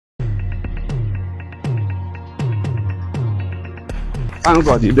Thank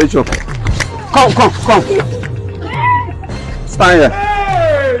God, they show. Come. Stand here.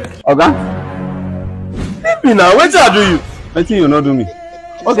 Okay? Me now, what I do you? I think you not do me.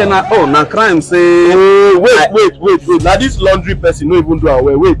 Okay, now crime say. Wait. Now this laundry person no even do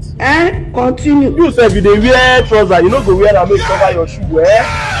away. Wait. Continue. You say if you dey wear trouser, you no go wear am make cover your shoe.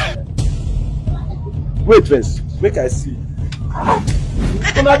 Wait first, make I see.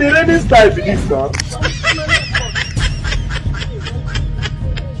 So now the rainy style be this now.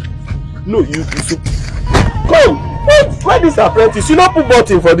 No, you should come. Why this apprentice? You not put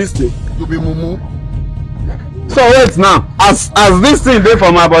button for this thing. You be mumu. So wait now, as this thing dey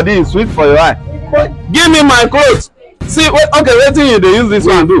for my body is sweet for your eye. Give me my clothes. See, okay, wait till you dey use this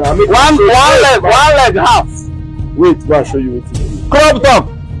one do. One leg half. Wait, go and show you wetin. Crop top.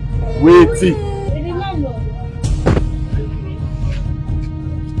 Wait.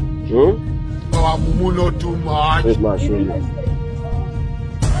 Our mumu not too much. Wait, man, show you.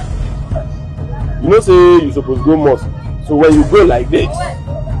 You know say you supposed go mosque. So when you go like this,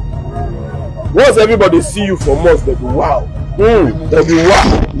 once everybody see you for mosque, they'll be wow. They'll be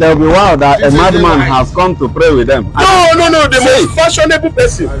wow that a madman has come to pray with them. No, the most fashionable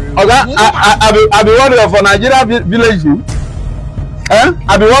person. Okay, I be warrior for Nigeria village.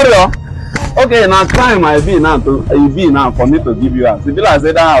 I be warrior. Okay, now time I be now for me to give you house. If you like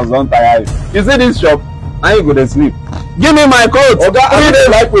say that house don't tire you. You see this shop, now you go to sleep. Give me my coat. Okay, I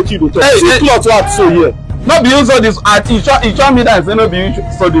don't like what you do. See cloth what so here. Not be you so this. He show me that say no be you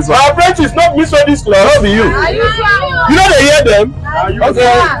so this one. My apprentice not me so this cloth. No be you. You know they hear them.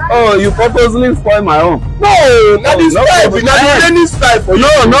 Okay. Oh, you purposely spoil my own. No, not this style. Not any style for you.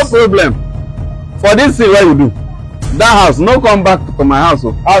 No problem. For this thing what you do, that house no come back to my house.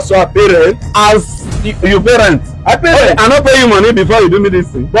 As your parent. As your parent. I pay. Okay, I no pay you money before you do me this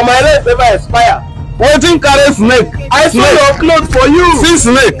thing. But my rent never expire. Wetin carry snake? I saw your clothes for you. See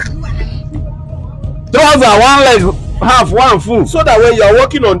snake. Trouser one leg half one full. So that when you are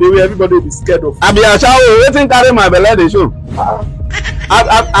walking on the way, everybody will be scared of you. Abi asawo, wetin carry my belle dey show?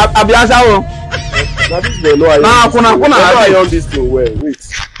 Abi asawo. Na this boy no I on this thing well. Wait.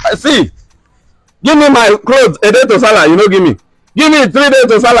 See, give me my clothes a day to Salah, you no give me. Give me 3 days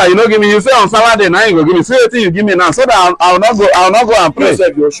to Salah, you no give me. You say on Saturday now you go give me. See wetin you give me now, so that I'll not go and pray.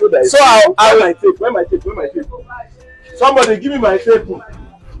 So I will take. Where my tape? Somebody give me my tape.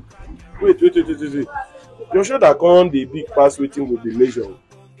 Wait. Your shoulder come the big pass waiting with the measure.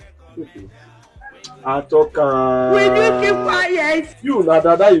 Okay. I talk. Will you keep quiet? You na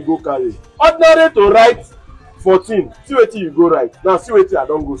dada you go carry. Ordinary to write 14. See wetin you go write. Now see wetin I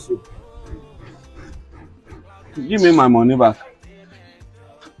don go so. Give me my money back.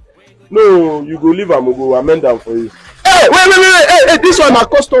 No, you go leave am, we go amend am for you. Hey, wait. Hey, this one na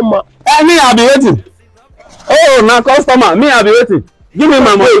customer. Me I be waiting. Oh, na customer. Me I be waiting. Give me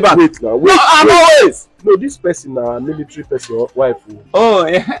my money back. Wait now. No, I no wait. No, this person na military person wife. Oh,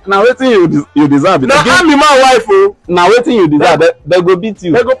 yeah. Now wetin you deserve. Na me my wife oh. Now wetin you deserve. They go beat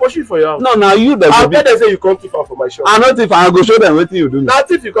you. They go push you for your house. No, now you they go beat. I tell them say you come thief for my shop. I not if I go show them wetin you do. Na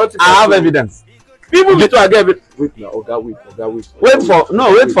thief you come thief. I have evidence. People me too I get evidence. Wait now, Oga, wait. Wait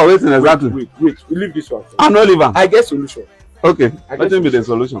for waiting exactly. Wait. We leave this one. I no leave am. I get solution. Okay. Wetin be the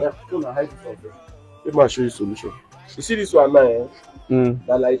solution? Yeah, don't hide this one there. Let me show you solution. You see this one now,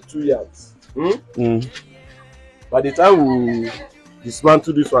 that like 2 yards. By the time we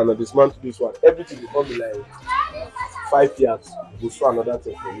dismantle this one and dismantle this one, everything will come like 5 yards. We'll show another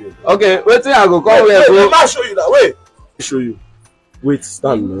thing for you. Okay, wetin I go come here. Let me show you that. Wait. Show you. Wait,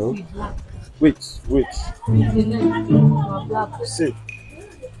 stand now. Wait. See,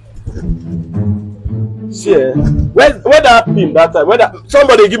 where that pin that time? Where that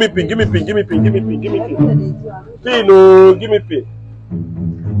somebody give me pin. Pin, no, give me pin.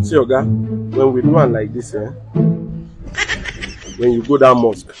 See, Oga, when we do one like this, when you go down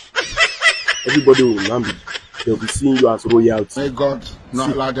mosque, everybody will now be, they'll be seeing you as royalty. May God not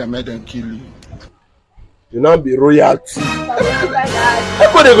allow them, make them kill you. You now be royalty.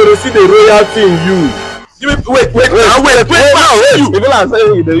 Everybody gonna see the royalty in you. Wait. People are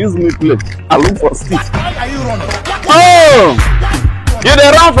saying they use me play. I look for stick. Oh, you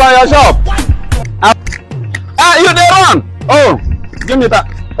dey run from your shop. You dey run. Oh, give me that.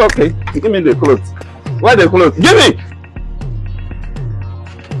 Okay, give me the clothes. Where the clothes?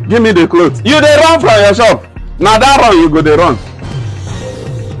 Give me the clothes. You dey run from your shop. Now that run you go dey run.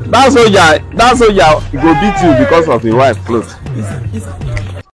 That's soldier go beat you because of your wife clothes.